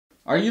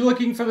Are you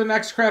looking for the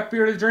next craft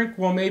beer to drink?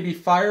 Well, maybe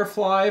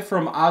FireFly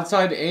from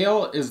Oddside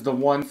Ale is the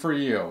one for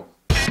you.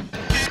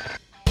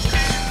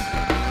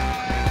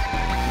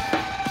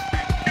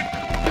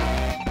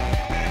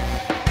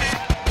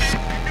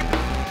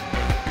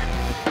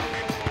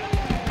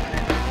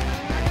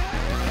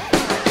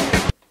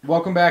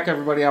 Welcome back,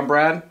 everybody. I'm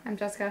Brad. I'm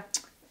Jessica.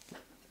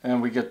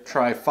 And we get to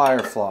try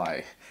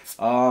FireFly.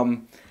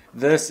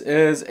 This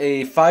is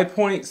a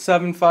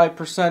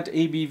 5.75%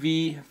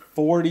 ABV,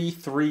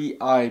 43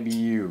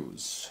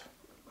 IBUs.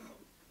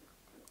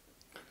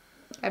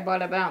 I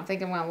bought it, but I don't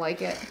think I'm going to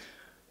like it.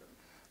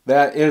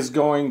 That is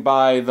going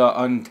by the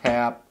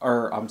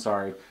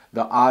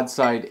the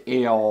Oddside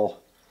Ale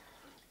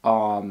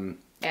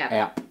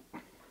app.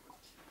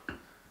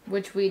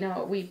 Which we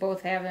know we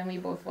both have and we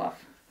both love.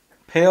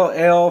 Pale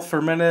ale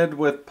fermented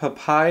with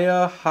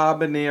papaya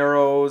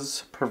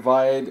habaneros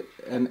provide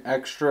an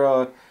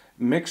extra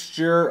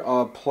mixture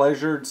of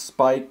pleasured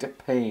spiked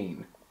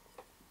pain.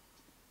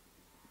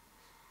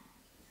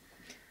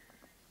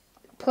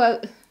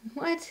 What?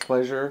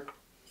 Pleasure.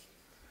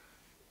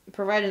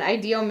 Provide an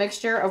ideal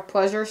mixture of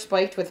pleasure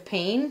spiked with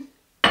pain?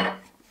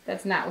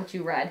 That's not what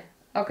you read.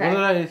 Okay.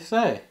 What did I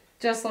say?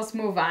 Just let's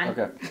move on.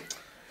 Okay.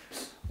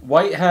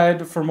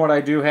 Whitehead, from what I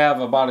do have,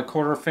 about a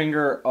quarter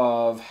finger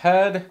of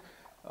head.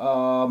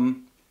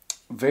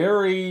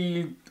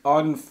 Very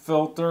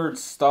unfiltered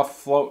stuff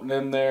floating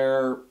in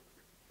there.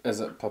 Is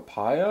it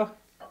papaya?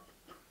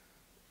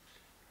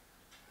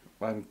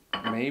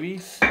 Maybe.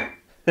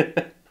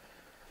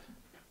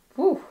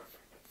 Whew.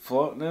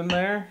 Floating in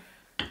there.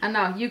 I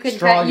know you could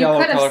Straw you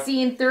could have color.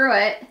 seen through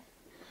it.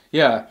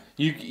 Yeah,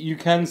 you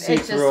can see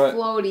it's through it. It's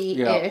just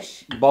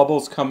floaty-ish. Yeah.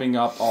 Bubbles coming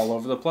up all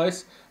over the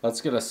place.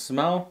 Let's get a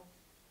smell.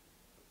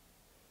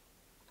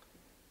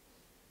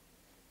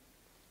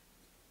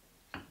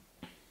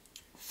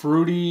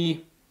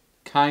 Fruity,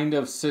 kind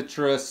of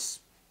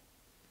citrus.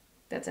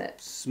 That's it.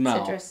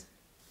 Smell. Citrus.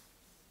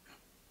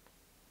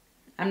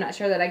 I'm not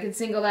sure that I could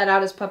single that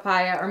out as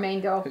papaya or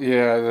mango.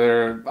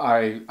 Yeah,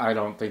 I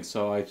don't think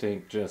so. I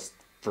think just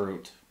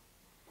fruit.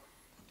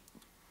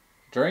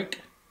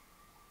 Drink.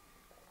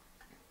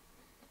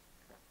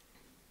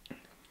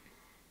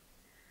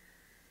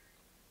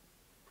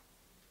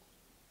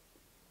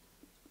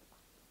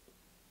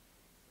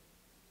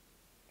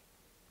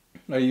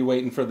 Are you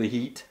waiting for the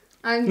heat?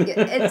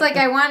 It's like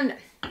I want.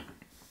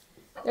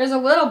 There's a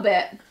little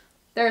bit.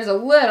 There's a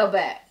little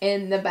bit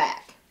in the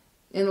back.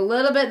 And a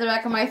little bit in the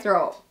back of my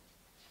throat.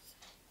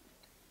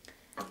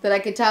 That I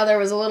could tell there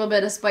was a little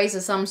bit of spice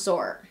of some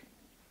sort.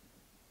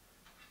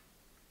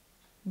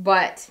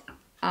 But,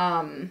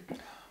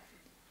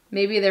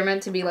 maybe they're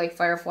meant to be like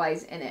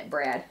fireflies in it,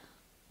 Brad.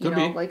 You Could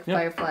know, be. like Yep.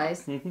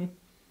 fireflies. Mm-hmm.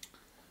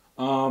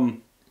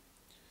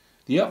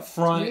 The up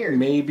front,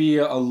 maybe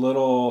a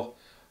little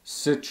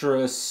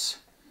citrus,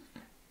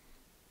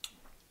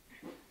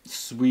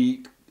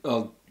 sweet,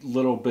 a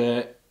little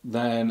bit,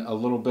 then a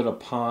little bit of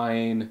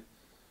pine.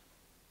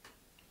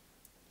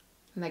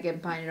 I'm not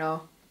getting pine at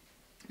all.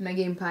 I'm not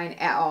getting pine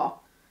at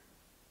all.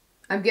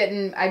 I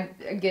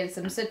get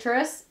some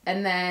citrus,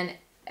 and then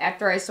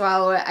after I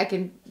swallow it, I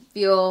can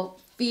feel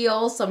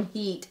some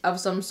heat of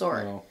some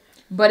sort. Oh.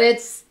 But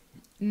it's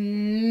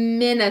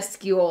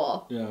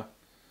minuscule. Yeah.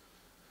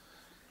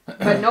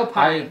 But no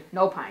pine.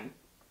 No pine.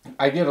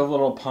 I get a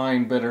little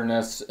pine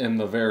bitterness in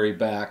the very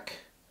back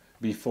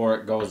before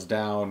it goes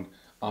down.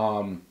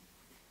 I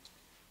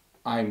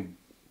couldn't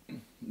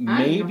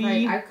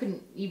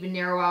even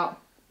narrow out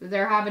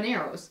their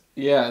habaneros.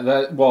 Yeah,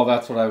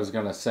 that's what I was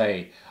gonna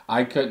say.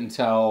 I couldn't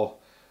tell.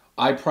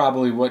 I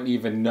probably wouldn't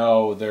even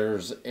know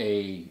there's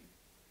a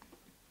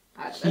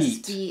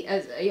heat. Any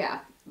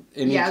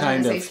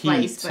kind of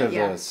heat to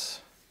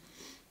this.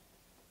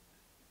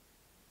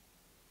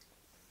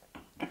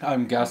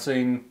 I'm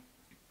guessing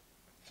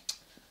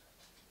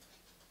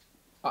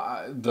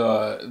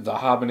the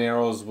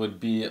habaneros would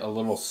be a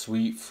little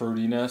sweet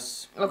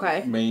fruitiness.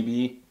 Okay.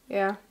 Maybe.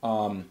 Yeah.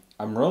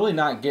 I'm really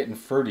not getting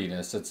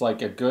fruitiness. It's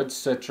like a good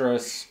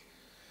citrus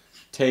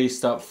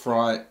taste up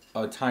front,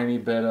 a tiny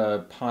bit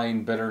of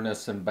pine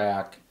bitterness in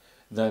back,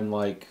 then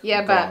like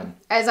yeah. gone.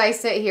 But as I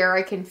sit here,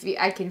 I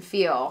can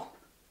feel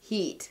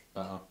heat,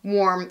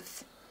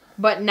 warmth,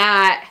 but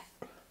not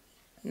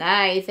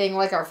anything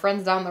like our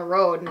friends down the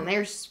road. And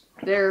that's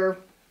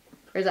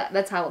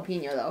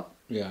jalapeno though.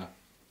 Yeah.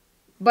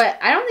 But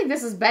I don't think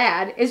this is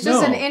bad. It's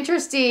just an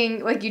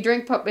interesting, like you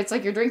drink, it's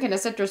like you're drinking a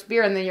citrus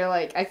beer and then you're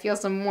like, I feel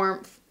some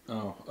warmth.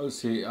 Oh,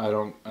 see, I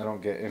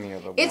don't get any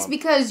of the warmth. It's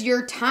because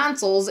your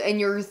tonsils and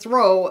your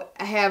throat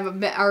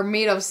are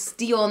made of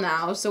steel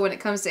now, so when it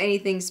comes to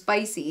anything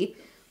spicy,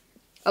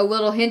 a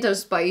little hint of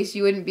spice,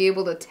 you wouldn't be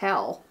able to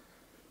tell.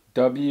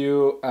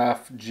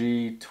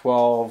 WFG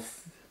 12/2017.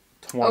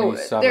 Oh,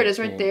 there it is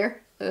right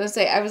there. I was going to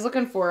say, I was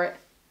looking for it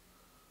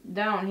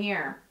down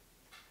here.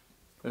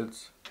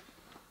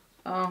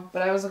 Oh,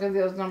 but I was looking at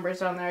those numbers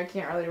down there. I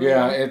can't really read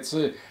them. It's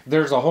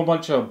there's a whole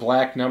bunch of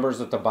black numbers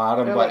at the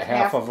bottom, They're but like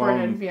half of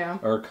them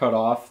are cut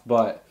off.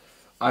 But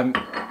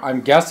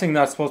I'm guessing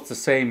that's supposed to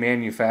say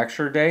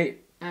manufacture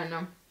date. I don't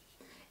know.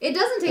 It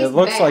doesn't taste bad. It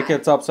looks like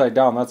it's upside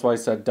down. That's why I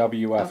said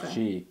WFG.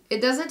 Okay.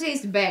 It doesn't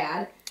taste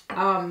bad.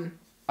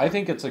 I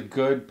think it's a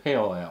good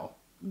pale ale.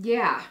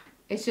 Yeah.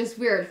 It's just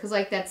weird because,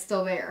 like, that's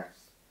still there.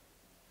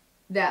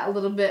 That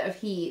little bit of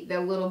heat,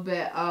 that little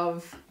bit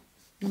of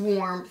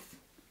warmth.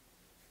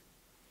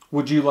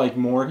 Would you like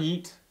more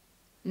heat?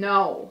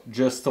 No.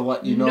 Just to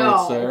let you know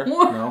it's there?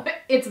 No.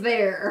 It's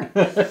there.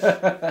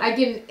 I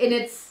can, and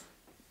it's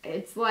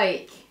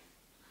like,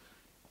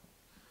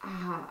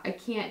 I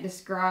can't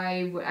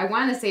describe. I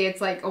want to say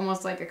it's like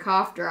almost like a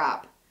cough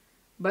drop,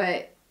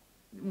 but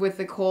with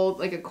the cold,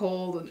 like a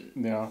cold.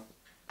 Yeah.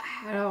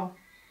 I don't know.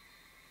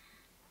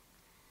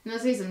 I'm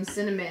gonna say some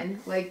cinnamon.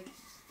 Like,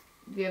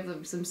 if you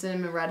have some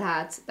cinnamon Red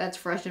Hots, that's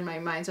fresh in my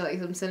mind. So like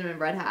some cinnamon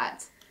Red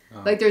Hots.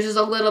 Oh. Like there's just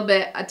a little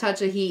bit, a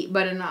touch of heat,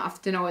 but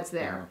enough to know it's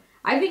there.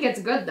 I think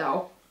it's good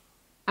though.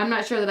 I'm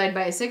not sure that I'd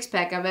buy a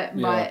 6-pack of it,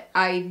 but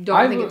I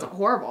don't think it's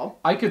horrible.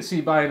 I could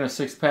see buying a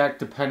 6-pack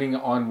depending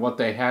on what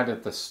they had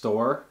at the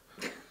store.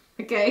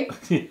 Okay.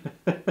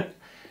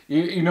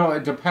 you know,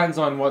 it depends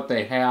on what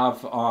they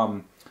have.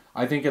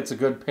 I think it's a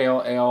good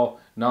pale ale.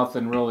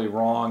 Nothing really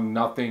wrong.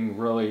 Nothing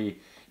really,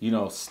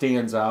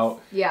 stands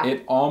out. Yeah.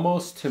 It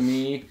almost, to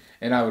me,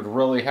 and I would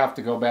really have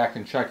to go back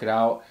and check it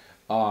out,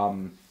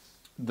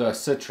 the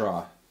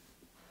Citra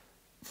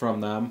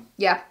from them.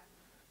 Yeah.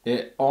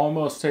 It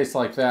almost tastes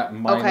like that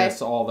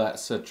minus all that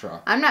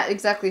Citra. I'm not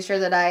exactly sure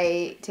that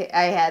I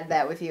had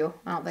that with you.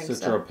 I don't think so.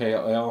 Citra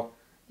pale ale?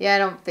 Yeah, I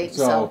don't think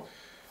so.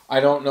 I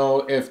don't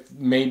know if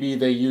maybe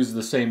they use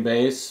the same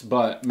base,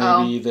 but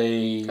maybe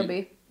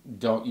they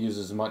don't use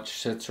as much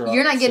Citra.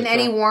 You're not getting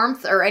any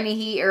warmth or any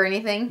heat or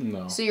anything?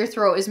 No. So your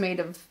throat is made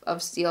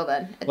of steel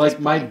then? Like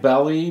my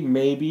belly,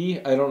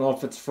 maybe. I don't know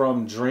if it's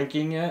from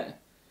drinking it.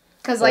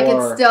 Because like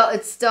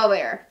it's still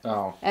there.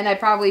 Oh. And I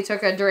probably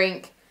took a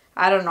drink,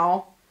 I don't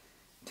know,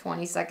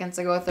 20 seconds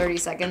ago, 30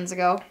 seconds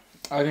ago.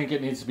 I think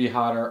it needs to be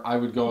hotter. I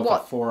would go with a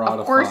 4 out of 5.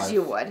 Of course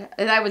you would.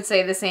 And I would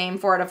say the same,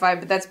 4 out of 5,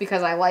 but that's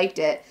because I liked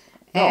it.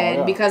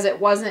 And because it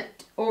wasn't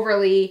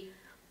overly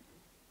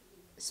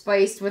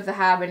spiced with the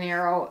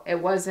habanero. It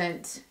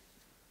wasn't...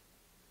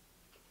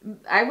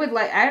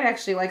 I'd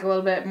actually like a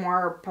little bit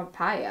more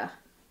papaya.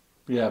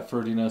 Yeah,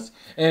 fruitiness.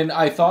 And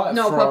I thought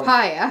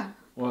papaya.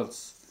 Well,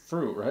 it's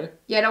fruit, right?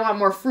 Yeah, I don't want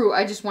more fruit.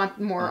 I just want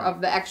more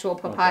of the actual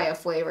papaya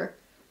flavor.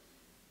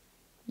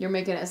 You're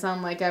making it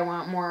sound like I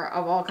want more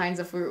of all kinds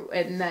of fruit,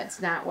 and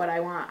that's not what I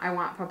want. I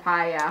want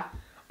papaya.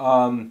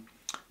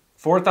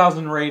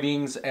 4,000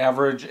 ratings.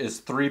 Average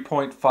is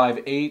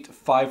 3.58.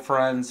 5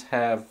 friends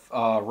have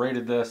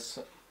rated this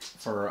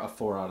for a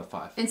 4 out of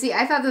 5. And see,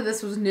 I thought that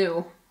this was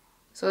new.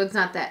 So it's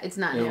not that. It's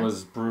not new. It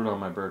was brewed on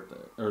my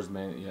birthday. It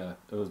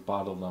was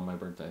bottled on my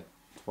birthday.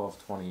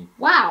 12/20.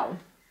 Wow.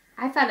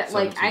 I thought it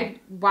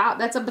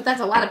but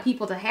that's a lot of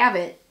people to have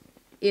it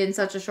in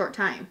such a short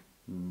time.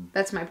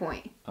 That's my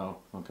point. Oh,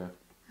 okay.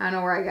 I don't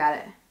know where I got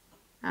it.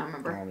 I don't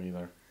remember. I don't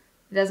either.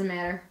 It doesn't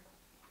matter.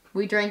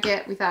 We drank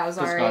it. We thought it was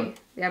alright.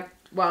 Yep.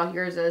 Well,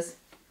 yours is.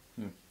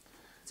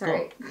 It's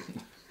alright.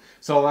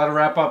 So that'll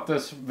wrap up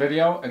this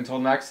video. Until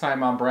next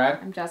time, I'm Brad.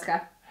 I'm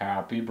Jessica.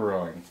 Happy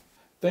brewing.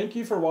 Thank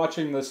you for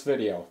watching this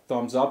video.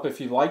 Thumbs up if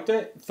you liked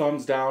it.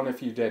 Thumbs down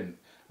if you didn't.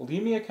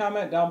 Leave me a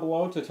comment down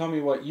below to tell me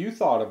what you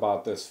thought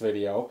about this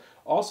video.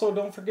 Also,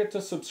 don't forget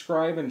to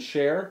subscribe and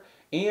share.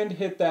 And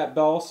hit that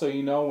bell so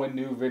you know when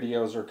new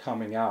videos are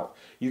coming out.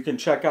 You can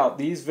check out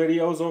these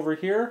videos over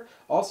here.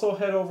 Also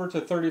head over to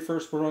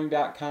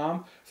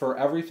 31stbrewing.com for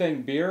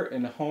everything beer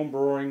and home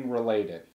brewing related.